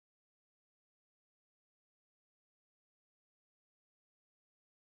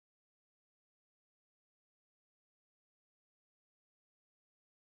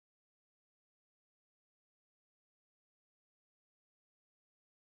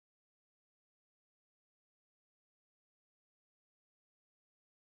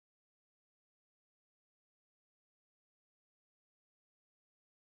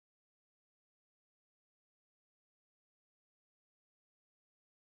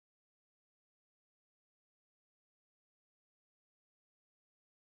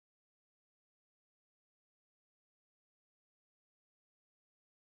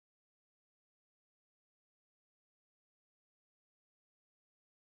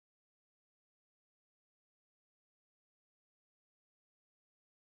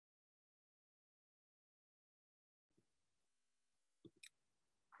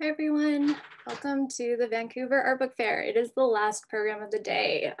Hi everyone, welcome to the Vancouver Art Book Fair. It is the last program of the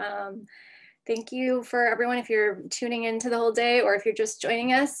day. Thank you for everyone if you're tuning into the whole day or if you're just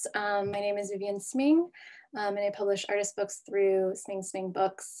joining us. My name is Vivian Sming and I publish artist books through Sming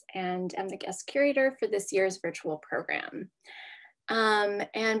Books and am the guest curator for this year's virtual program.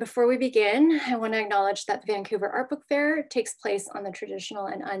 And before we begin, I want to acknowledge that the Vancouver Art Book Fair takes place on the traditional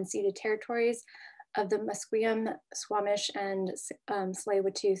and unceded territories of the Musqueam, Squamish, and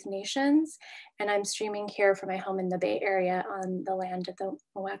Tsleil-Waututh nations. And I'm streaming here from my home in the Bay Area on the land of the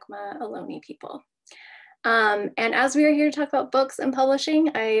Muwekma Ohlone people. And as we are here to talk about books and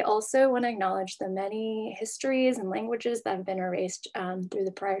publishing, I also want to acknowledge the many histories and languages that have been erased through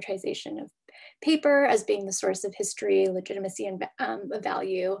the prioritization of paper as being the source of history, legitimacy, and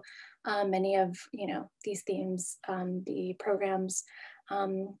value. Many of these themes, the program's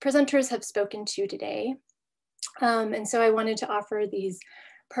presenters have spoken to today. And so I wanted to offer these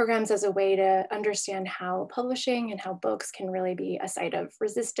programs as a way to understand how publishing and how books can really be a site of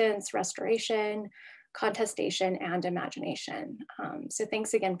resistance, restoration, contestation, and imagination. So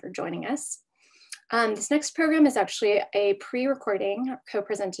thanks again for joining us. This next program is actually a pre-recording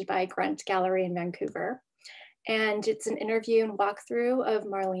co-presented by Grunt Gallery in Vancouver. And it's an interview and walkthrough of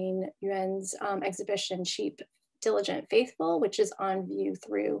Marlene Yuen's exhibition, Cheap, Diligent, Faithful, which is on view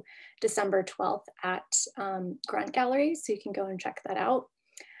through December 12th at Grunt Gallery, so you can go and check that out.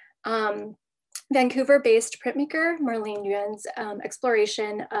 Vancouver-based printmaker Marlene Yuen's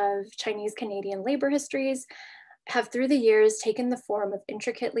exploration of Chinese-Canadian labor histories have through the years taken the form of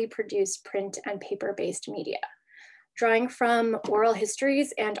intricately produced print and paper-based media. Drawing from oral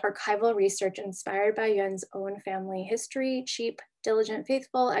histories and archival research inspired by Yuen's own family history, Cheap, Diligent,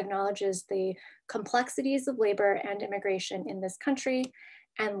 Faithful acknowledges the complexities of labor and immigration in this country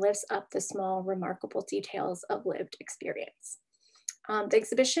and lifts up the small, remarkable details of lived experience. The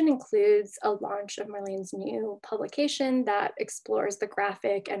exhibition includes a launch of Marlene's new publication that explores the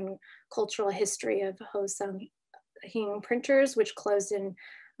graphic and cultural history of Ho Sun Hing Printers, which closed in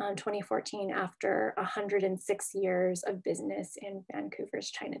 2014 after 106 years of business in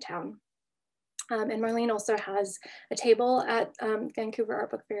Vancouver's Chinatown. And Marlene also has a table at Vancouver Art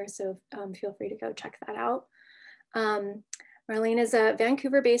Book Fair, so feel free to go check that out. Marlene is a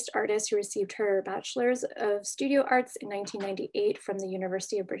Vancouver-based artist who received her Bachelor's of Studio Arts in 1998 from the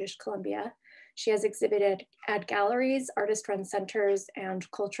University of British Columbia. She has exhibited at galleries, artist-run centers, and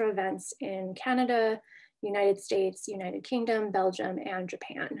cultural events in Canada, United States, United Kingdom, Belgium, and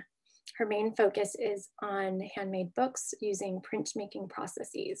Japan. Her main focus is on handmade books using printmaking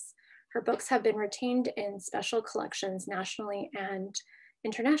processes. Her books have been retained in special collections nationally and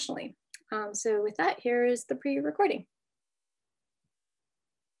internationally. So with that, here is the pre-recording.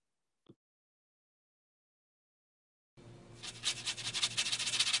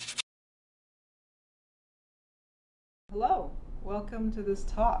 Hello, welcome to this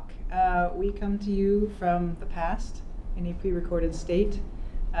talk. We come to you from the past in a pre-recorded state,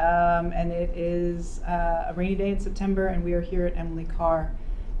 and it is a rainy day in September, and we are here at Emily Carr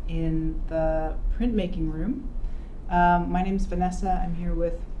in the printmaking room. My name's Vanessa. I'm here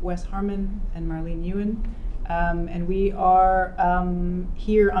with Wes Harmon and Marlene Yuen, and we are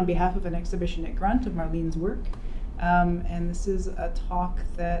here on behalf of an exhibition at Grunt of Marlene's work. And this is a talk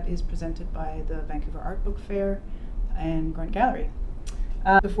that is presented by the Vancouver Art Book Fair and Grunt Gallery.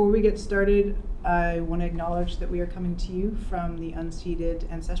 Before we get started, I want to acknowledge that we are coming to you from the unceded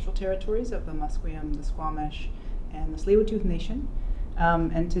ancestral territories of the Musqueam, the Squamish, and the Tsleil-Waututh Nation.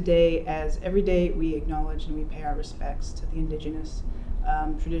 And today, as every day, we acknowledge and we pay our respects to the Indigenous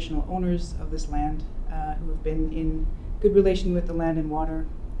traditional owners of this land who have been in good relation with the land and water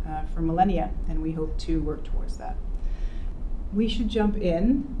for millennia, and we hope to work towards that. We should jump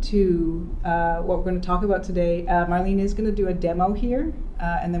in to what we're going to talk about today. Marlene is going to do a demo here,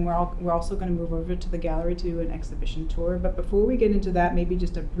 and then we're also going to move over to the gallery to do an exhibition tour. But before we get into that, maybe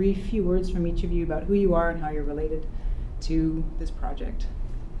just a brief few words from each of you about who you are and how you're related to this project.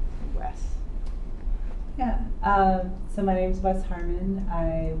 Wes. Yeah, so my name's Wes Harmon.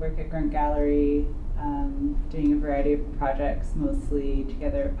 I work at Grunt Gallery doing a variety of projects, mostly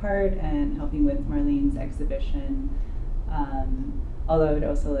together apart and helping with Marlene's exhibition. Although I would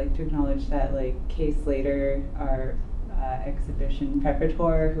also like to acknowledge that Kay Slater, our exhibition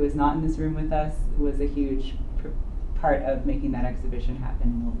preparator, who is not in this room with us, was a huge part of making that exhibition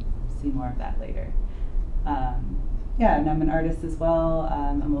happen. We'll see more of that later. Yeah, and I'm an artist as well.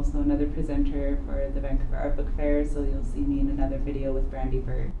 I'm also another presenter for the Vancouver Art Book Fair, so you'll see me in another video with Brandy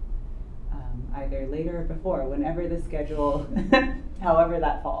Bird, either later or before, whenever the schedule, however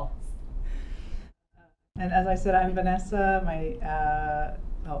that falls. And as I said, I'm Vanessa.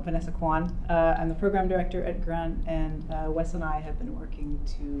 Vanessa Kwan. I'm the program director at Grunt, and Wes and I have been working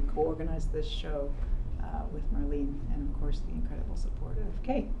to co-organize this show with Marlene, and of course the incredible support of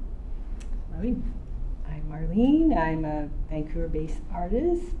Kay. Marlene. I'm Marlene. I'm a Vancouver-based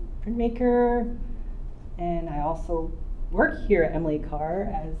artist, printmaker, and I also work here at Emily Carr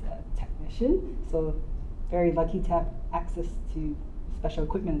as a technician. So very lucky to have access to special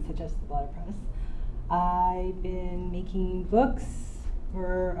equipment such as the letterpress. I've been making books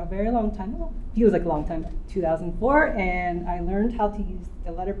for a very long time. Well, feels like a long time, 2004, and I learned how to use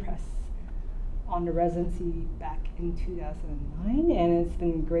the letterpress on the residency back in 2009, and it's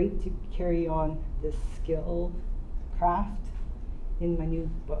been great to carry on this skill craft in my new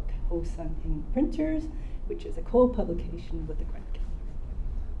book, Ho Sun Hing Printers, which is a co-publication with the Grunt Gallery.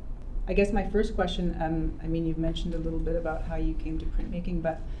 I guess my first question, I mean, you've mentioned a little bit about how you came to printmaking,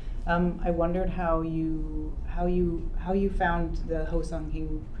 but I wondered how you found the Ho Sun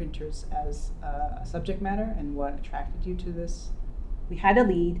Hing Printers as a subject matter and what attracted you to this. We had a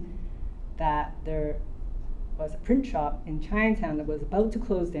lead that there was a print shop in Chinatown that was about to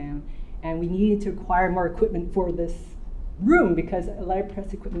close down, and we needed to acquire more equipment for this room because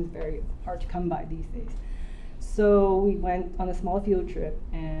letterpress equipment is very hard to come by these days. So we went on a small field trip,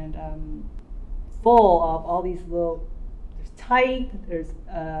 and full of all these little, there's type, there's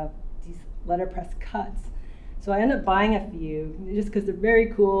these letterpress cuts. So I ended up buying a few just because they're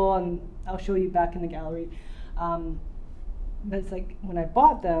very cool, and I'll show you back in the gallery. But it's like when I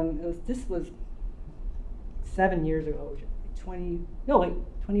bought them, this was 7 years ago,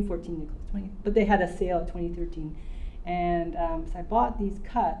 2014, but they had a sale at 2013. And so I bought these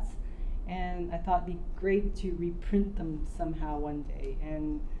cuts, and I thought it'd be great to reprint them somehow one day.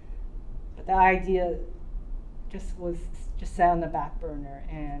 But the idea just sat on the back burner.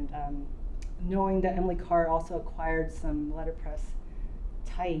 And knowing that Emily Carr also acquired some letterpress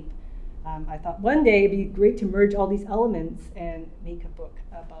type, I thought one day it'd be great to merge all these elements and make a book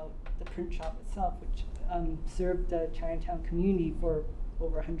about the print shop itself, which served the Chinatown community for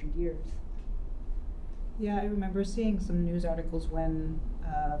over 100 years. Yeah, I remember seeing some news articles when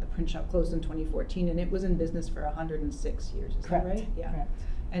the print shop closed in 2014, and it was in business for 106 years. Is Correct. That right? Yeah. Correct.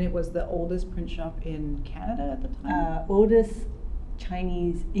 And it was the oldest print shop in Canada at the time? Oldest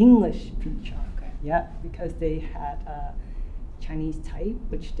Chinese English print shop. Okay. Yeah, because they had Chinese type,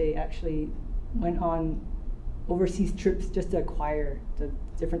 which they actually went on overseas trips just to acquire the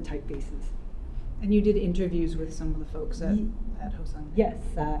different typefaces. And you did interviews with some of the folks at Ho Sun?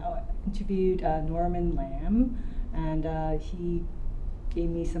 Yes, I interviewed Norman Lam, and he gave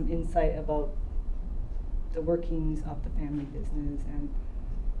me some insight about the workings of the family business, and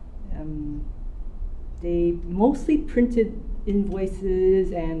they mostly printed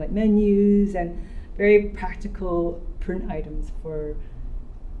invoices and like menus and very practical print items for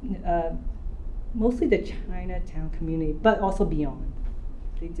mostly the Chinatown community, but also beyond.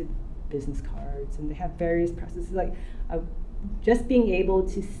 They did business cards, and they have various presses. Like just being able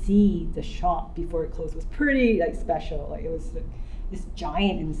to see the shop before it closed was pretty like special. Like it was this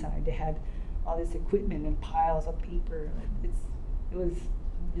giant inside. They had all this equipment and piles of paper. It was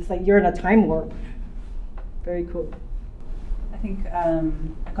just like you're in a time warp. Very cool. I think a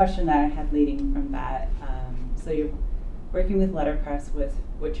question that I had leading from that, so you're working with letterpress,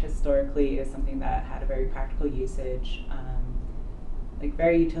 which historically is something that had a very practical usage, like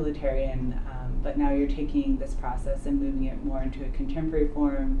very utilitarian, but now you're taking this process and moving it more into a contemporary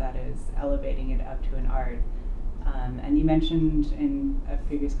form that is elevating it up to an art. And you mentioned in a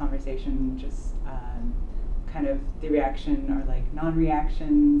previous conversation just kind of the reaction or like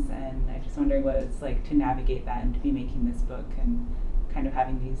non-reactions, and I just wondering what it's like to navigate that and to be making this book and kind of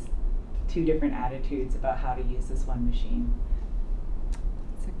having these two different attitudes about how to use this one machine.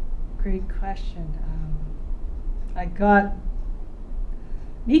 It's a great question.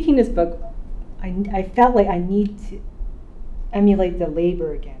 Making this book, I felt like I need to emulate the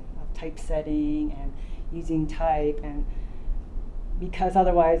labor again of typesetting and using type, and because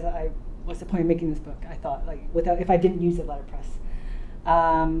otherwise what's the point of making this book? I thought, like, if I didn't use the letterpress.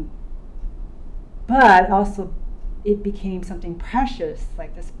 But also it became something precious.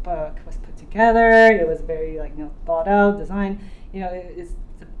 Like this book was put together, it was very thought out, designed. The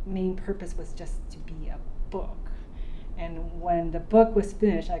main purpose was just to be a book. And when the book was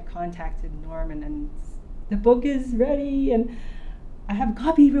finished, I contacted Norman, and the book is ready, and I have a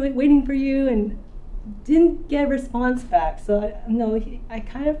copy waiting for you, and didn't get a response back. So I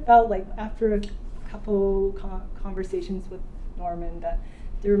kind of felt like after a couple conversations with Norman that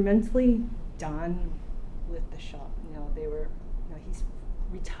they were mentally done with the shop. They were, he's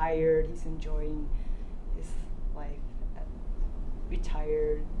retired, he's enjoying his life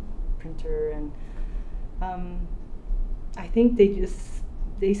retired printer, and I think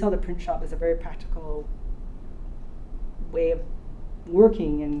they saw the print shop as a very practical way of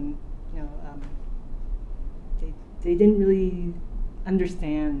working, and they didn't really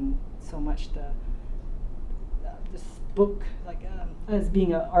understand so much this book as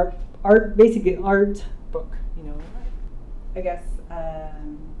being a basically art book, I guess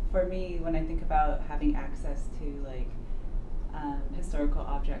for me, when I think about having access to historical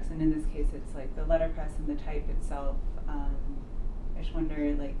objects, and in this case it's like the letterpress and the type itself, I just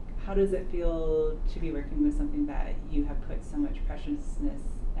wonder, how does it feel to be working with something that you have put so much preciousness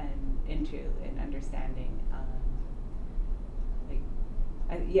into and understanding?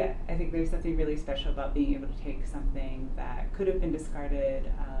 I think there's something really special about being able to take something that could have been discarded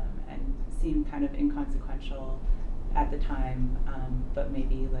and seemed kind of inconsequential at the time, but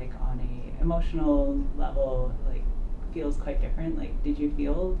maybe on a emotional level, feels quite different. Did you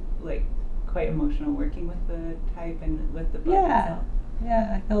feel quite emotional working with the type and with the book itself?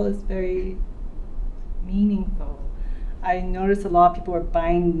 Yeah, I felt it was very meaningful. I noticed a lot of people were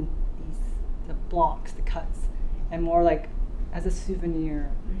buying the blocks, the cuts, and more as a souvenir,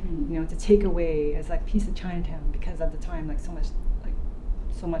 to take away as piece of Chinatown, because at the time so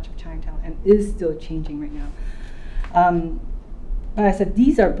much of Chinatown and is still changing right now. But I said,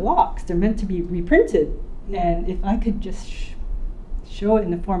 these are blocks, they're meant to be reprinted, and if I could just show it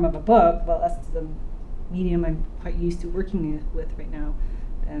in the form of a book, well, that's the medium I'm quite used to working with right now,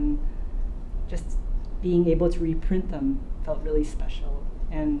 and just being able to reprint them felt really special.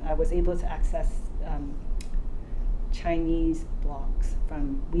 And I was able to access Chinese blocks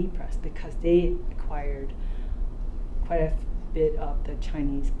from WePress, because they acquired quite a bit of the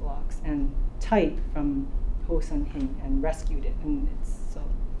Chinese blocks and type from Ho Sun Hing and rescued it, and so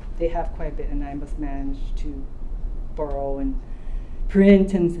they have quite a bit, and I must manage to borrow and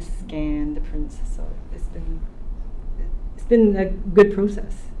print and scan the prints. So it's been a good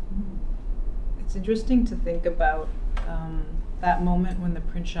process. It's interesting to think about that moment when the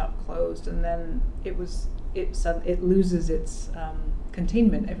print shop closed, and then it loses its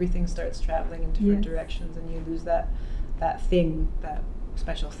containment. Everything starts traveling in different directions, and you lose that thing, that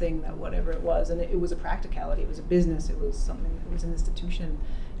special thing, that whatever it was. And it was a practicality, it was a business, it was something, it was an institution,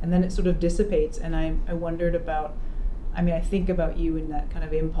 and then it sort of dissipates. And I wondered about, I think about you in that kind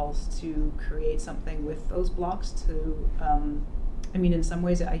of impulse to create something with those blocks to, in some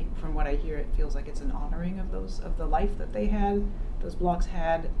ways, from what I hear, it feels like it's an honoring of the life that those blocks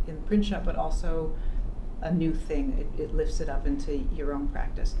had in the print shop, but also a new thing. It lifts it up into your own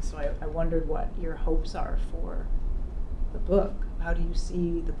practice. And so I wondered what your hopes are for the book. How do you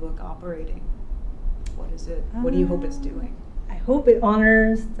see the book operating? What is it? What do you hope it's doing? I hope it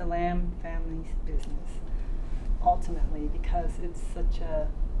honors the Lam family's business, ultimately, because it's such a,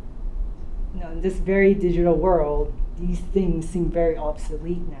 in this very digital world, these things seem very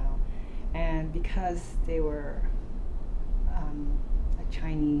obsolete now. And because they were a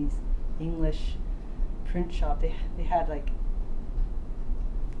Chinese, English print shop, they had an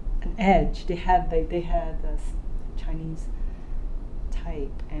edge. They had this Chinese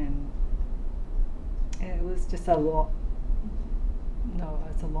type, and it was just it's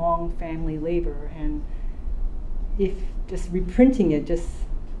a long family labor. And if just reprinting it,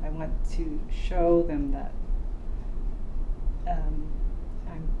 I want to show them that I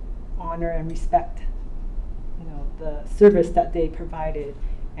honor and respect, the service that they provided,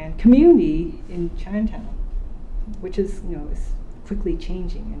 and community in Chinatown, which is quickly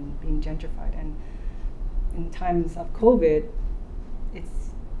changing and being gentrified. And in times of COVID,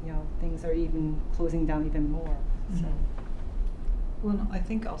 it's things are even closing down even more. So. Well, no, I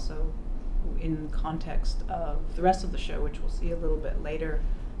think also in context of the rest of the show, which we'll see a little bit later,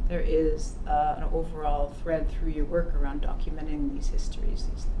 there is an overall thread through your work around documenting these histories,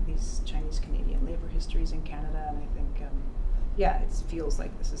 these Chinese Canadian labor histories in Canada, and I think, it feels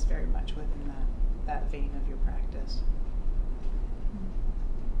like this is very much within that vein of your practice.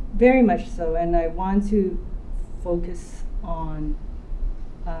 Very much so, and I want to focus on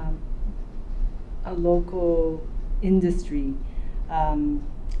a local industry. A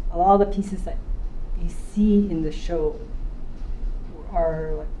lot of the pieces that you see in the show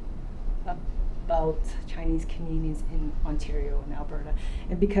are about Chinese Canadians in Ontario and Alberta,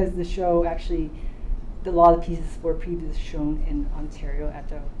 and because the show actually, a lot of pieces were previously shown in Ontario at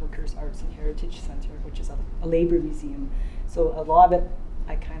the Workers' Arts and Heritage Centre, which is a labor museum. So a lot of it,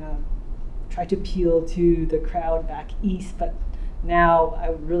 I kind of tried to appeal to the crowd back east, but now I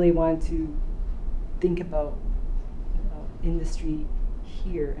really want to think about industry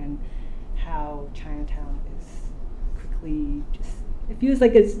here and how Chinatown is quickly just it feels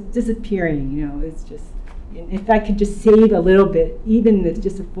like it's disappearing, you know. It's just, if I could just save a little bit, even if it's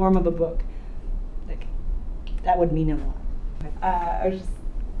just a form of a book, like, that would mean a lot. I was just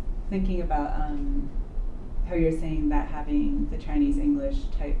thinking about how you're saying that having the Chinese English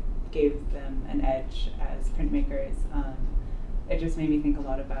type gave them an edge as printmakers. It just made me think a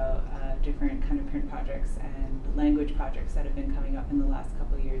lot about different kind of print projects and language projects that have been coming up in the last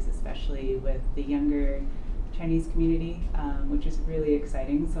couple of years, especially with the younger Chinese community, which is really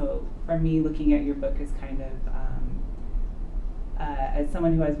exciting. So for me, looking at your book is kind of, as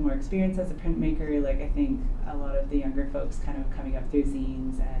someone who has more experience as a printmaker, like I think a lot of the younger folks kind of coming up through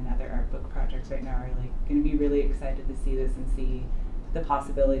zines and other art book projects right now are like going to be really excited to see this and see the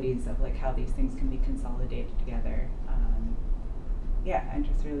possibilities of like how these things can be consolidated together. Yeah, I'm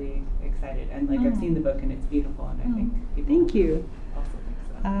just really excited, and like I've seen the book and it's beautiful, and I think people Thank you. also think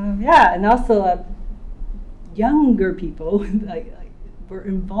so. Yeah, and also younger people like were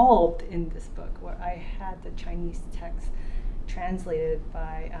involved in this book, where I had the Chinese text translated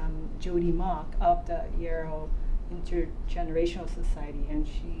by Jodie of the Yarrow Intergenerational Society, and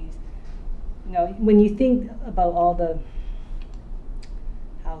she's, you know, when you think about all the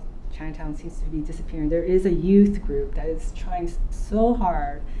how Chinatown seems to be disappearing, there is a youth group that is trying so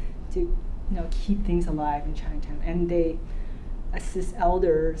hard to, you know, keep things alive in Chinatown, and they assist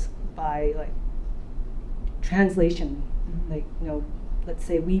elders by like translation. Like, you know, let's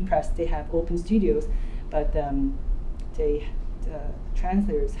say WePress, they have open studios, but the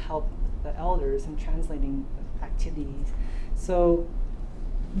translators help the elders in translating activities. So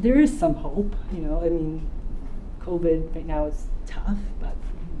there is some hope, you know. I mean, COVID right now is tough, but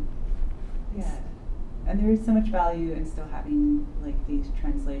yeah, and there is so much value in still having like these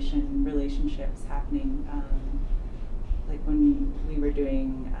translation relationships happening. Like when we were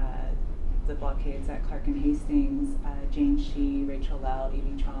doing the blockades at Clark and Hastings, Jane Shi, Rachel Lau,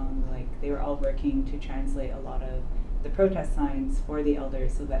 Evie Chong, like they were all working to translate a lot of the protest signs for the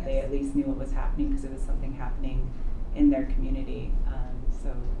elders so that they at least knew what was happening, because it was something happening in their community.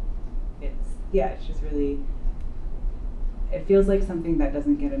 So it's just really, it feels like something that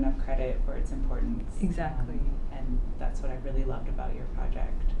doesn't get enough credit for its importance. Exactly. And that's what I really loved about your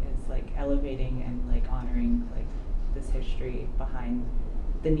project, is like elevating and like honoring like this history behind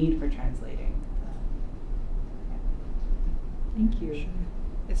the need for translating. Thank you. Sure.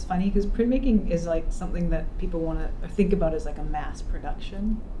 It's funny because printmaking is like something that people want to think about as like a mass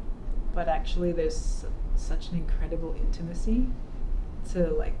production, but actually there's such an incredible intimacy to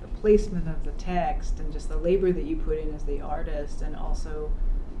like the placement of the text and just the labor that you put in as the artist. And also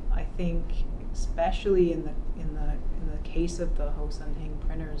I think especially in the case of the Ho Sun Hing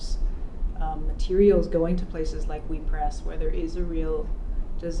Printers, materials going to places like WePress, where there is a real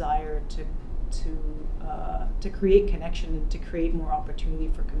desire to create connection and to create more opportunity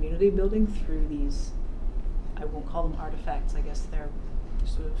for community building through these, I won't call them artifacts, I guess they're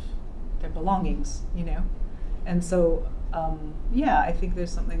sort of their belongings, you know. And so yeah, I think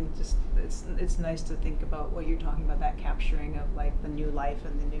there's something just, it's nice to think about what you're talking about, that capturing of like the new life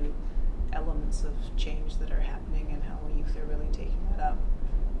and the new elements of change that are happening, and how youth are really taking that up,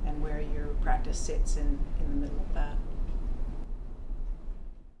 and where your practice sits in the middle of that.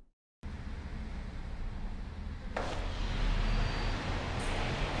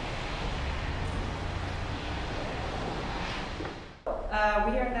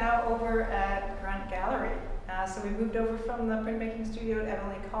 We are now over at Grunt Gallery. So we moved over from the printmaking studio at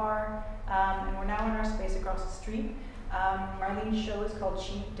Emily Carr, and we're now in our space across the street. Marlene's show is called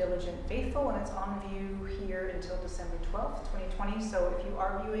Cheap, Diligent, Faithful, and it's on view here until December 12th, 2020. So if you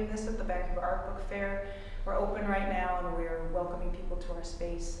are viewing this at the Vancouver Art Book Fair, we're open right now and we're welcoming people to our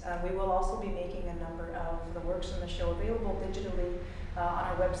space. We will also be making a number of the works in the show available digitally on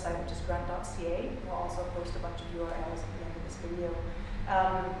our website, which is grunt.ca. We'll also post a bunch of URLs at the end of this video.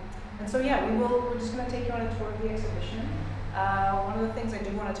 And so yeah, we're just going to take you on a tour of the exhibition. One of the things I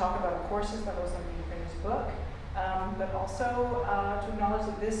do want to talk about, of course, is the Ho Sun Hing Printers book, but also to acknowledge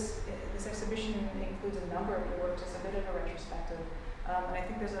that this exhibition includes a number of your works. It's a bit of a retrospective, and I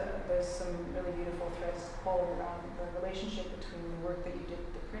think there's some really beautiful threads to pull around the relationship between the work that you did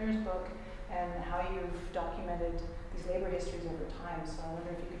with the Printers book and how you've documented these labor histories over time. So I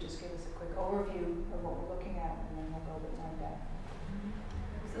wonder if you could just give us a quick overview of what we're looking at, and then we'll go a bit more in depth.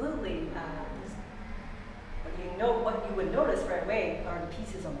 Absolutely. What you would notice right away are the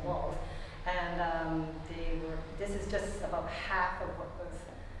pieces on the walls, and this is just about half of what was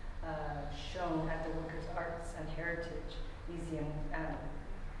shown at the Workers' Arts and Heritage Museum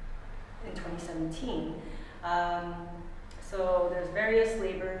in 2017. So there's various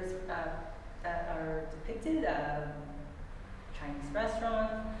labors that are depicted. Chinese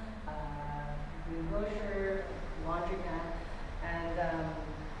restaurants, green grocer, laundromat, and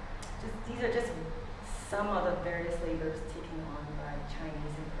these are just some of the various labors taken on by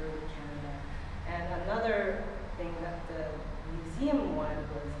Chinese in early Canada. And another thing that the museum wanted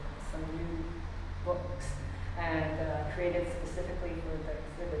was some new books, and created specifically for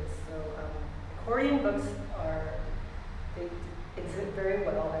the exhibits. So accordion books they exhibit very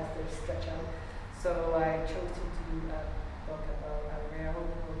well as they stretch out. So I chose to do a book about a railroad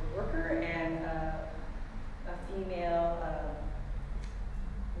worker and a female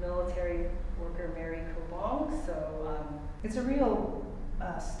military worker, Mary Kobong. So it's a real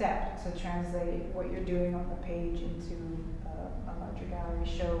step to translate what you're doing on the page into a larger gallery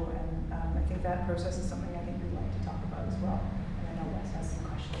show, and I think that process is something I think we'd like to talk about as well. And I know Wes has some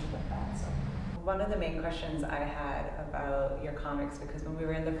questions about that. So one of the main questions I had about your comics, because when we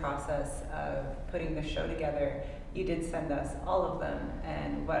were in the process of putting the show together, you did send us all of them,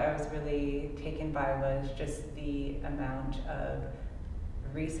 and what I was really taken by was just the amount of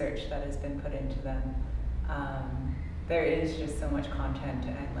research that has been put into them. There is just so much content,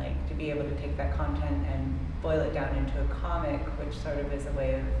 and like to be able to take that content and boil it down into a comic, which sort of is a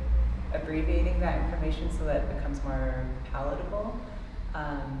way of abbreviating that information so that it becomes more palatable.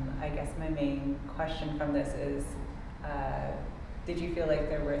 I guess my main question from this is, did you feel like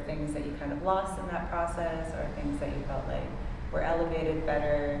there were things that you kind of lost in that process, or things that you felt like were elevated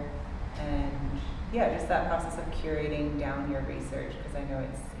better? And yeah, just that process of curating down your research, because I know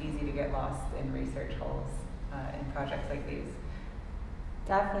it's easy to get lost in research holes in projects like these.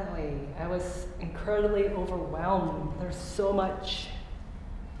 Definitely. I was incredibly overwhelmed. There's so much.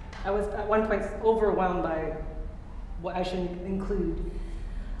 I was at one point overwhelmed by what I should include.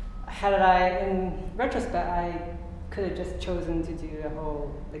 In retrospect, I could have just chosen to do a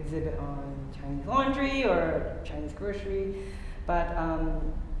whole exhibit on Chinese laundry or Chinese grocery, but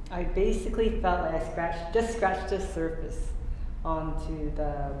I basically felt like I just scratched the surface onto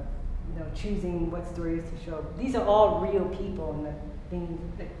the, choosing what stories to show. These are all real people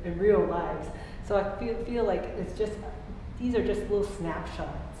in real lives, so I feel like these are just little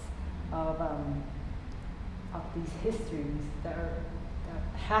snapshots of these histories that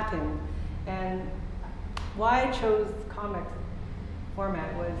happened. And why I chose comic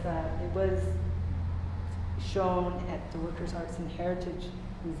format was it was shown at the Workers' Arts and Heritage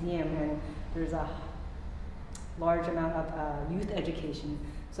Museum, and there's a large amount of youth education.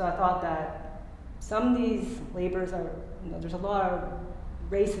 So I thought that some of these labors are, there's a lot of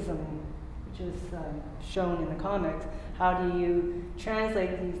racism which is shown in the comics. How do you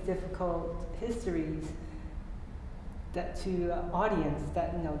translate these difficult histories to an audience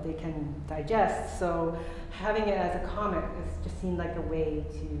that they can digest? So having it as a comic just seemed like a way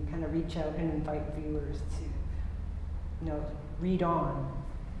to kind of reach out and invite viewers to read on.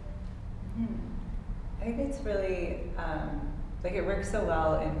 I think it's really it works so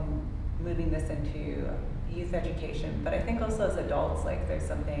well in moving this into youth education, but I think also as adults, there's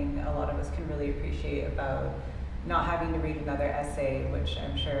something a lot of us can really appreciate about not having to read another essay, which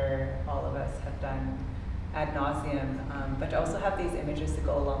I'm sure all of us have done ad nauseum, but to also have these images to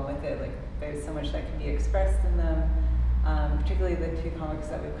go along with it. There's so much that can be expressed in them, particularly the two comics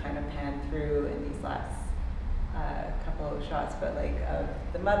that we've kind of panned through in these last couple of shots, but of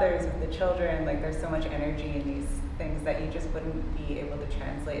the mothers, of the children, there's so much energy in these things that you just wouldn't be able to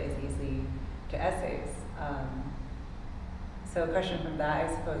translate as easily to essays. So a question from that,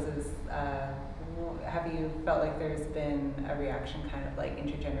 I suppose, is have you felt like there's been a reaction kind of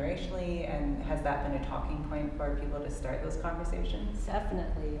intergenerationally, and has that been a talking point for people to start those conversations?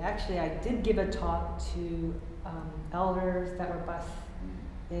 Definitely. Actually, I did give a talk to elders that were bused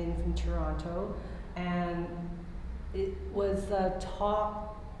in from Toronto, and it was a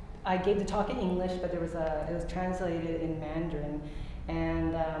talk. I gave the talk in English, but it was translated in Mandarin,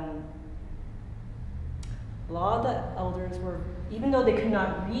 and a lot of the elders were, even though they could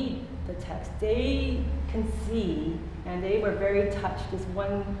not read the text, they can see, and they were very touched. This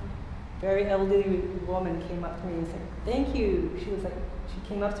one very elderly woman came up to me and said, "Thank you." She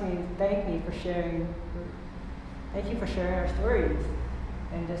came up to me and thanked me for sharing. Thank you for sharing our stories.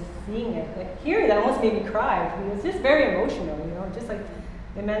 And just seeing it, hearing that almost made me cry. It was just very emotional, just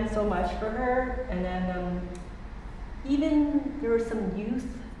it meant so much for her. And then even there were some youth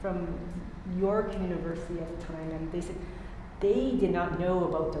from York University at the time, and they said they did not know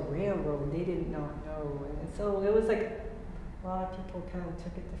about the railroad. They did not know, and so it was a lot of people kind of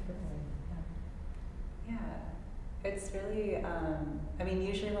took it differently. Yeah, it's really.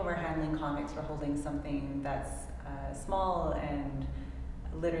 Usually when we're handling comics, we're holding something that's small and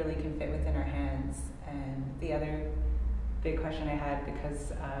literally can fit within our hands, and the other big question I had,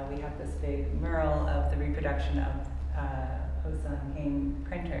 because we have this big mural of the reproduction of Ho Sun Hing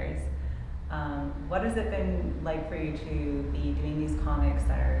Printers. What has it been like for you to be doing these comics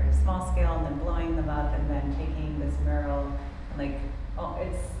that are small scale and then blowing them up and then taking this mural and like, oh,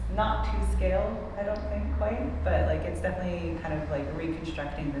 it's not to scale, I don't think quite, but like it's definitely kind of like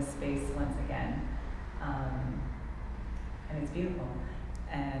reconstructing this space once again. And it's beautiful.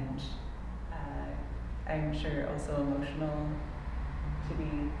 And I'm sure also emotional to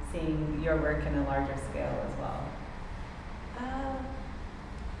be seeing your work in a larger scale as well.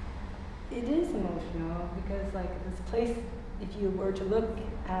 It is emotional because like this place, if you were to look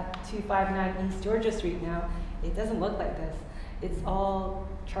at 259 East Georgia Street now, it doesn't look like this. It's all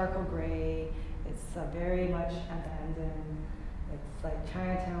charcoal gray. It's very much abandoned. It's like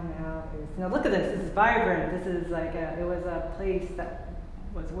Chinatown now. Now look at this. This is vibrant. This is like it was a place that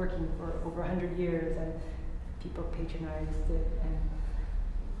was working for over 100 years, and people patronized it.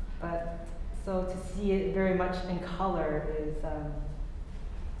 But so to see it very much in color is,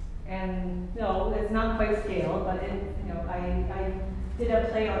 and no, it's not quite scale, but it, you know, I did a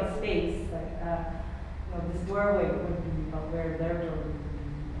play on space, like you know, this doorway would be about where their doorway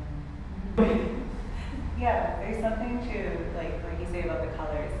would be. Yeah, there's something to like you say about the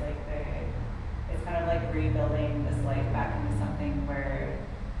colors, like it's kind of like rebuilding this life back into something where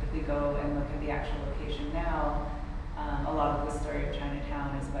if we go and look at the actual location now, a lot of the story of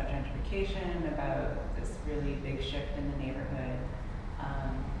Chinatown is about gentrification, about this really big shift in the neighborhood.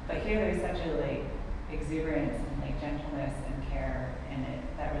 But here there's such a like exuberance and like gentleness and care in it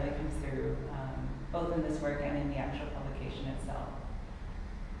that really comes through, both in this work and in the actual publication itself.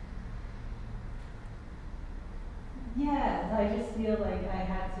 Yes, I just feel like I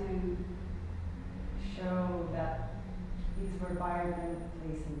had to show that these were vibrant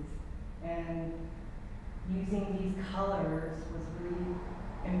places, and using these colors was really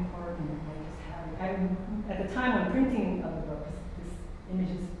important. Like just having, at the time when printing of the books, this image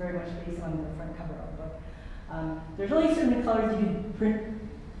is very much based on the front cover of the book. There's only certain colors you can print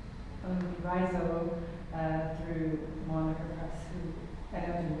on riso through Moniker Press, who ended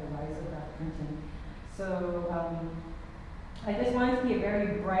up doing the risograph printing. So I just wanted it to be a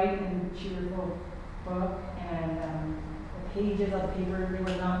very bright and cheerful book, and the pages of the paper, they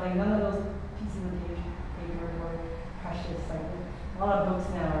were not like, none of those pieces of paper were precious. Like a lot of books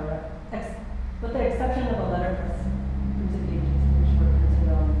now are, with the exception of the letterpress printed pages, which were printed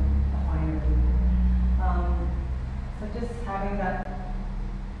on a finer paper. So just having that,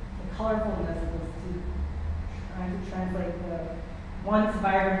 the colorfulness was trying to translate the once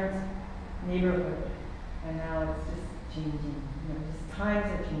vibrant neighborhood, and now it's just changing. You know, just times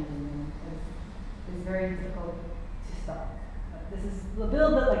are changing, and it's very difficult to stop. But this is a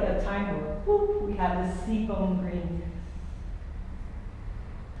little bit like a time warp. Whoop, we have this seafoam green.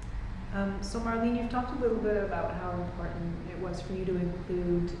 So Marlene, you've talked a little bit about how important it was for you to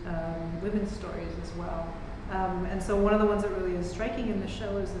include women's stories as well. And so one of the ones that really is striking in the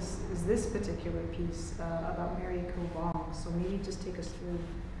show is this particular piece about Mary Cobong. So maybe just take us through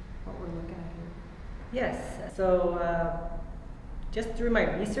what we're looking at here. Yes, so just through my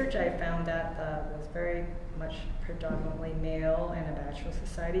research, I found that it was very much predominantly male and a bachelor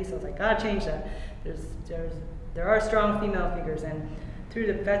society. So I was like, gotta change that. There are strong female figures, and through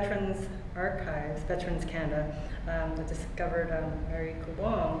the Veterans Archives, Veterans Canada, I discovered Mary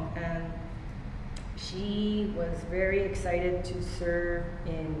Cobong, and she was very excited to serve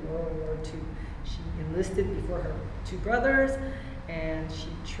in World War II. She enlisted before her two brothers, and she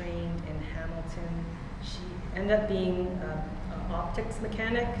trained in Hamilton. She ended up being an optics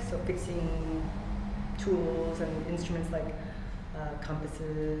mechanic, so fixing tools and instruments like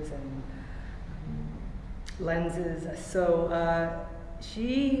compasses and lenses. So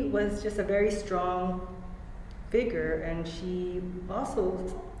she was just a very strong figure, and she also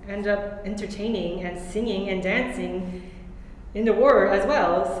ended up entertaining and singing and dancing in the war as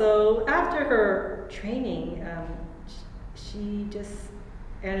well. So after her training, she just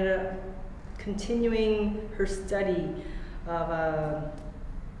ended up continuing her study of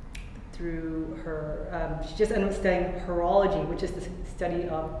through her, she just ended up studying horology, which is the study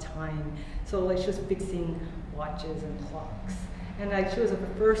of time. So like she was fixing watches and clocks. And like she was the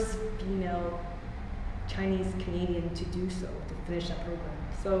first female Chinese Canadian to do so, to finish that program.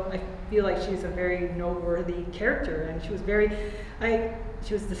 So I feel like she's a very noteworthy character, and she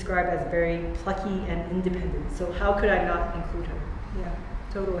was described as very plucky and independent. So how could I not include her? Yeah,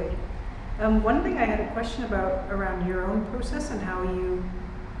 totally. One thing I had a question about around your own process and how you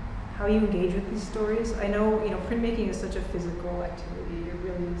engage with these stories. I know, printmaking is such a physical activity. It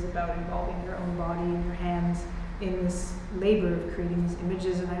really is about involving your own body and your hands in this labor of creating these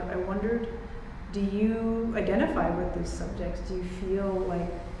images, and I wondered, do you identify with these subjects? Do you feel like,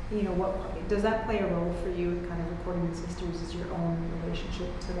 what does that play a role for you in kind of recording these histories as your own relationship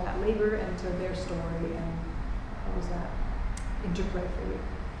to that labor and to their story, and how does that interplay for you?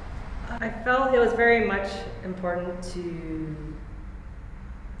 I felt it was very much important to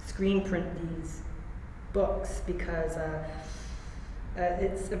screen print these books because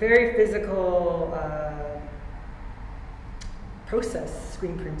it's a very physical process,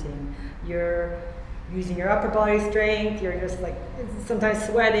 screen printing. You're using your upper body strength, you're just like sometimes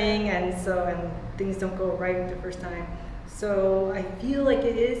sweating, and things don't go right the first time. So I feel like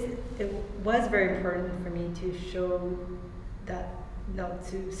it was very important for me to show that,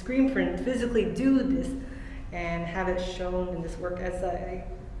 to screen print, physically do this and have it shown in this work as a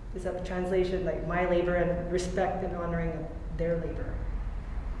translation, like my labor and respect and honoring of their labor.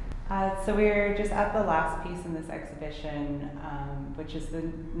 So we're just at the last piece in this exhibition, which is the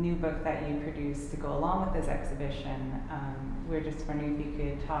new book that you produced to go along with this exhibition. We're just wondering if you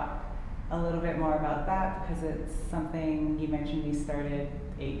could talk a little bit more about that, because it's something you mentioned you started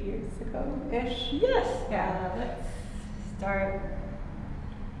 8 years ago-ish? Yes. Yeah. Let's start.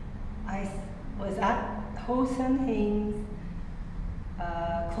 I was at Ho Sun Hing's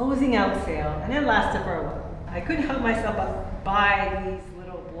closing out sale, and it lasted for a while. I couldn't help myself but buy these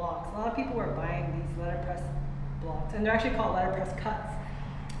little blocks. A lot of people were buying these letterpress blocks, and they're actually called letterpress cuts.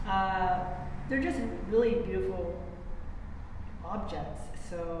 They're just really beautiful objects.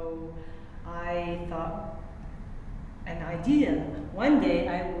 So I thought an idea. One day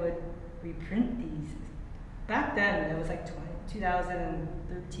I would reprint these. Back then it was like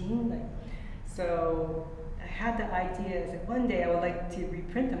 2013. So I had the idea that one day I would like to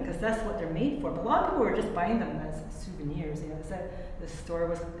reprint them because that's what they're made for. But a lot of people were just buying them as souvenirs. Said the store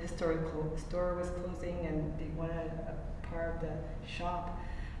was closing and they wanted a part of the shop.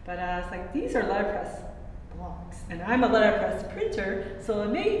 But I was like, these are letterpress blocks, and I'm a letterpress printer, so it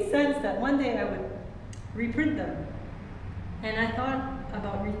made sense that one day I would reprint them. And I thought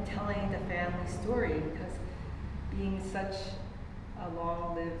about retelling the family story because being such a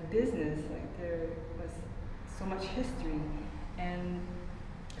long-lived business, there was so much history, and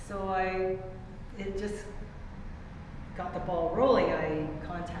so it just got the ball rolling. I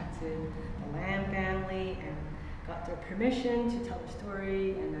contacted the Lam family and got their permission to tell the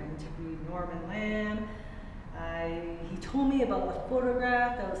story, and I interviewed Norman Lam. He told me about a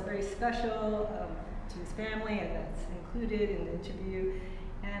photograph that was very special to his family, and that's included in the interview.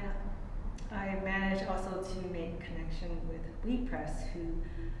 And I managed also to make connection with WePress, who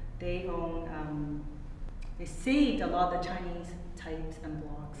they own. They saved a lot of the Chinese types and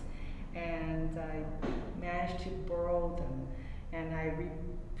blocks, and I managed to borrow them, and I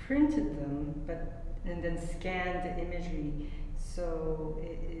reprinted them, and then scanned the imagery, so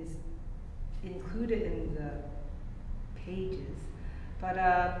it is included in the pages. But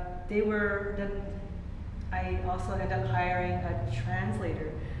I also ended up hiring a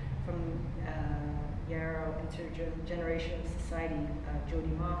translator from Yarrow Intergenerational Society,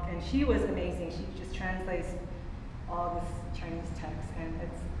 Jodie, and she was amazing. She just translates all this Chinese text, and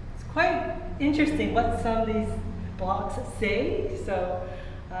it's quite interesting what some of these blocks say. So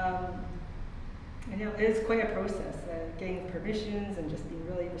it is quite a process, getting permissions and just being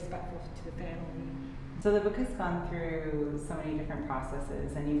really respectful to the family. So the book has gone through so many different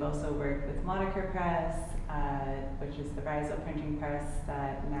processes, and you've also worked with Moniker Press, which is the Risograph printing press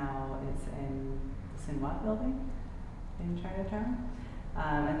that now is in the Sinwat building in Chinatown.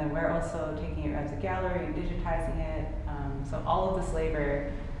 And then we're also taking it as a gallery and digitizing it. So all of this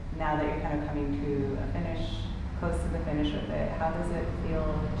labor, now that you're kind of coming to a finish, close to the finish with it, how does it feel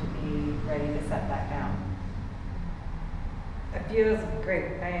to be ready to set that down? It feels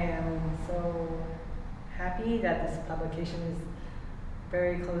great. I am so happy that this publication is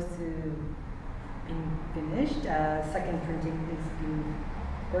very close to being finished. Second printing is being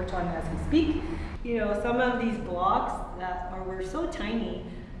worked on as we speak. Some of these blocks that were so tiny,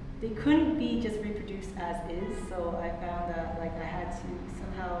 they couldn't be just reproduced as is. So I found that I had to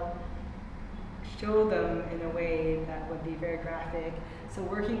somehow show them in a way that would be very graphic. So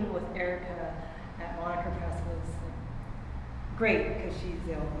working with Erica at Moniker Press was great because she's,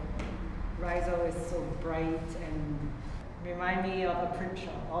 Riso is so bright and remind me of a print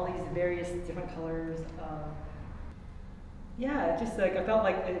shop, all these various different colors. I felt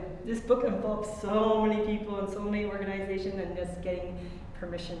like this book involves so many people and so many organizations, and just getting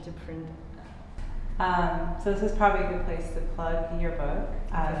permission to print. So this is probably a good place to plug your book.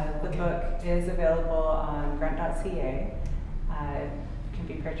 The book is available on grunt.ca. You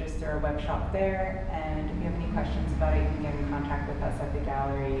can be purchased through our web shop there. And if you have any questions about it, you can get in contact with us at the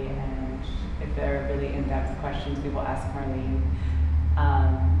gallery. And if there are really in-depth questions, we will ask Marlene.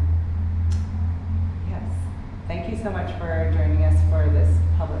 Yes, thank you so much for joining us for this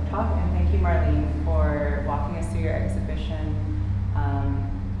public talk. And thank you, Marlene, for walking us through your exhibition.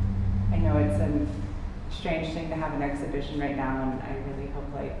 I know it's a strange thing to have an exhibition right now, and I really hope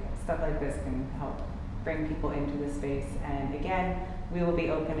stuff like this can help bring people into the space. And again, we will be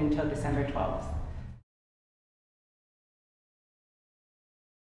open until December 12th.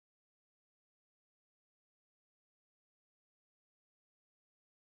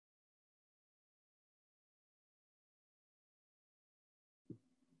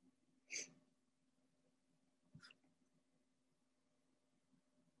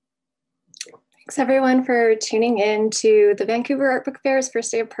 Thanks everyone for tuning in to the Vancouver Art Book Fair's first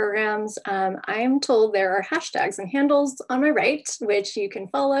day of programs. I'm told there are hashtags and handles on my right, which you can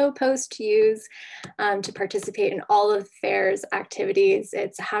follow, post, use to participate in all of the fair's activities.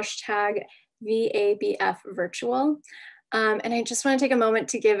 It's hashtag VABF virtual. And I just want to take a moment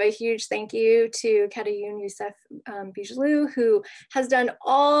to give a huge thank you to Kadayun Youssef Bijalou, who has done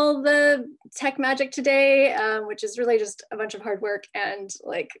all the tech magic today, which is really just a bunch of hard work and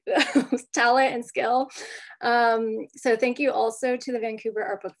like talent and skill. So thank you also to the Vancouver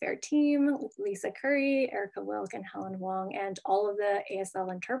Art Book Fair team, Lisa Curry, Erica Wilk, and Helen Wong, and all of the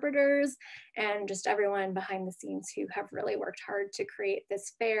ASL interpreters, and just everyone behind the scenes who have really worked hard to create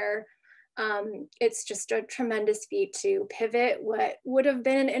this fair. It's just a tremendous feat to pivot what would have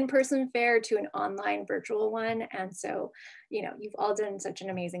been an in-person fair to an online virtual one. And so, you know, you've all done such an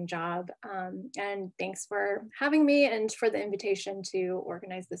amazing job. And thanks for having me and for the invitation to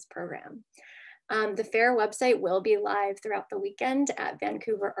organize this program. The fair website will be live throughout the weekend at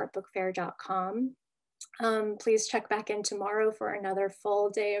vancouverartbookfair.com. Please check back in tomorrow for another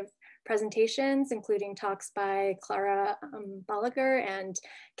full day of presentations, including talks by Clara Balaguer and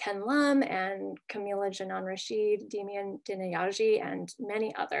Ken Lam and Camila Janan Rashid, Demian Dinayaji, and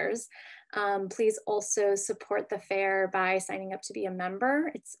many others. Please also support the fair by signing up to be a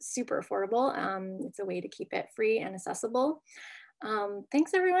member. It's super affordable. It's a way to keep it free and accessible.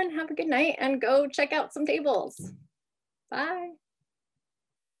 Thanks everyone, have a good night and go check out some tables. Bye.